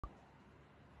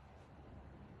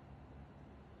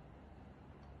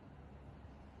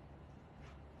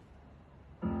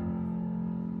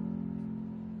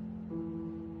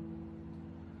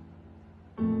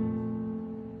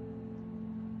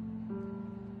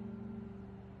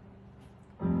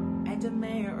end of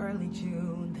May or early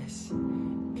June, this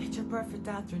picture perfect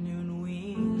afternoon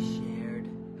we shared.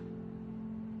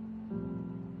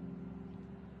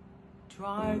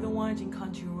 Drive the winding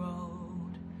country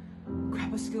road,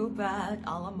 grab a scoop at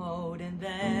a la mode, and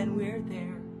then we're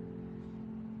there.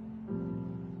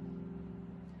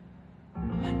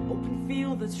 An open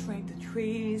field that's framed in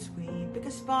trees, we pick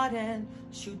a spot and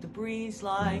shoot the breeze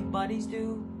like buddies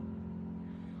do.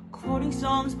 Quoting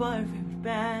songs by our favorite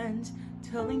bands,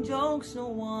 telling jokes no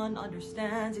one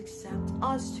understands except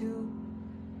us two.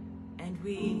 And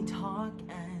we talk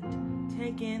and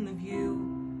take in the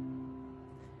view.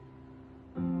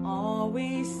 All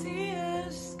we see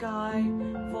is sky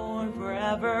for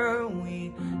forever.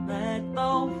 We let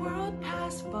the world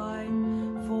pass by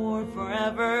for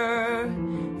forever.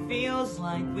 Feels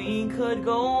like we could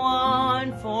go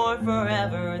on for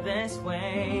forever this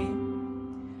way.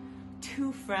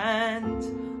 Two friends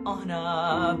on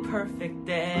a perfect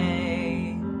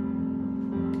day.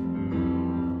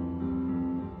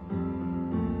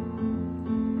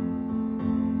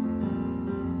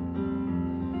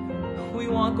 We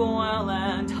walk a while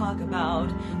and talk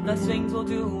about the things we'll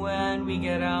do when we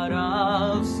get out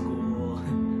of school.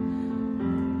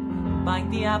 Bike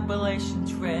the Appalachian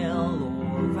Trail,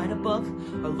 or write a book,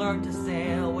 or learn to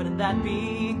sail. Wouldn't that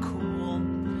be cool?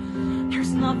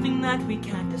 There's nothing that we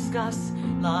can't discuss.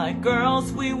 Like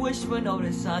girls we wish would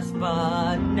notice us,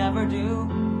 but never do.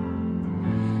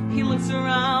 He looks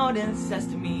around and says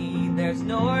to me, there's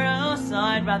nowhere else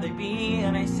I'd rather be.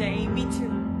 And I say, me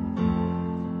too.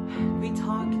 We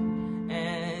talk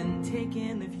and take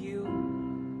in the view.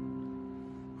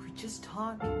 We just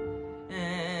talk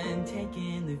and take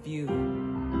in the view.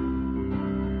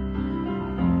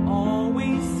 All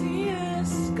we see is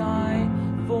sky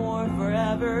for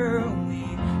forever. We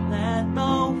let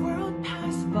the world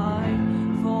pass by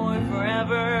for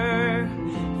forever.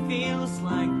 Feels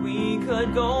like we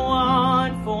could go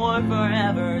on for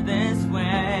forever this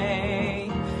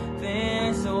way,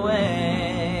 this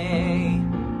way.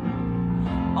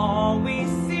 All we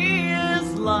see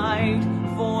is light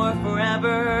for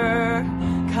forever,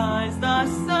 'cause the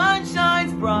sun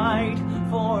shines bright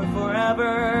for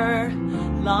forever.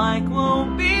 Like we'll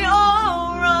be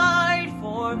alright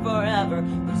for forever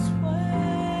this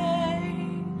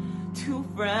way. Two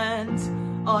friends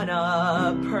on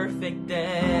a perfect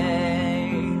day.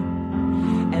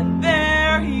 And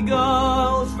there he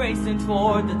goes, racing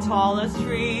toward the tallest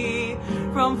tree.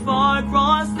 From far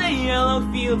across the yellow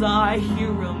field I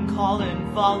hear him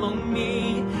calling, follow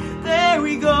me. There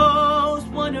he goes,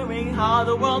 wondering how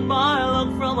the world might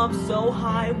look from up so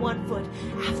high. One foot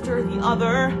after the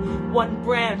other, one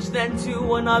branch then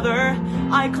to another.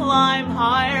 I climb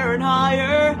higher and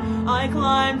higher, I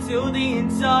climb till the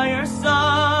entire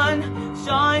sun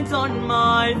shines on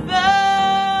my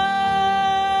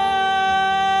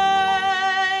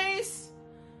face.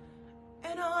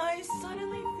 And I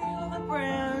suddenly feel the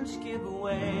branch give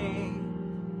away.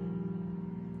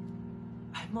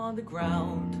 I'm on the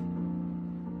ground,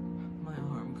 my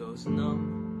arm goes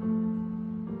numb.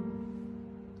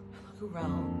 I look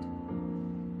around,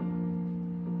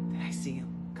 then I see him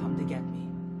come to get me.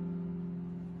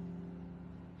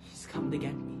 He's come to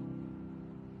get me.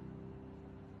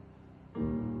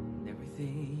 And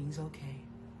everything's okay.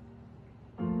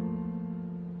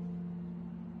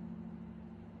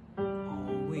 All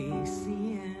we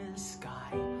see is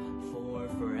sky for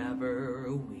forever.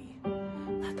 We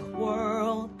let the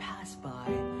world pass by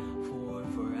for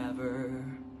forever.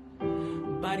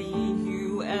 Buddy,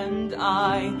 you and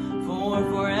I, for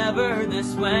forever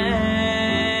this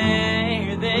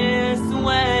way, this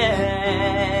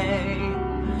way.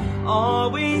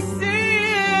 All we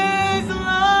see is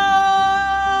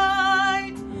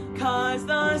light, 'cause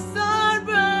the sun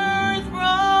burns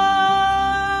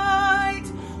bright.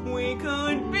 We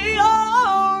could be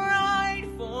alright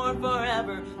for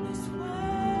forever this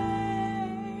way.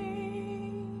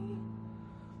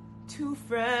 Two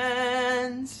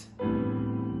friends,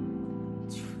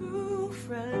 true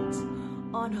friends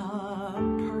on a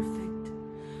perfect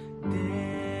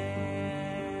day.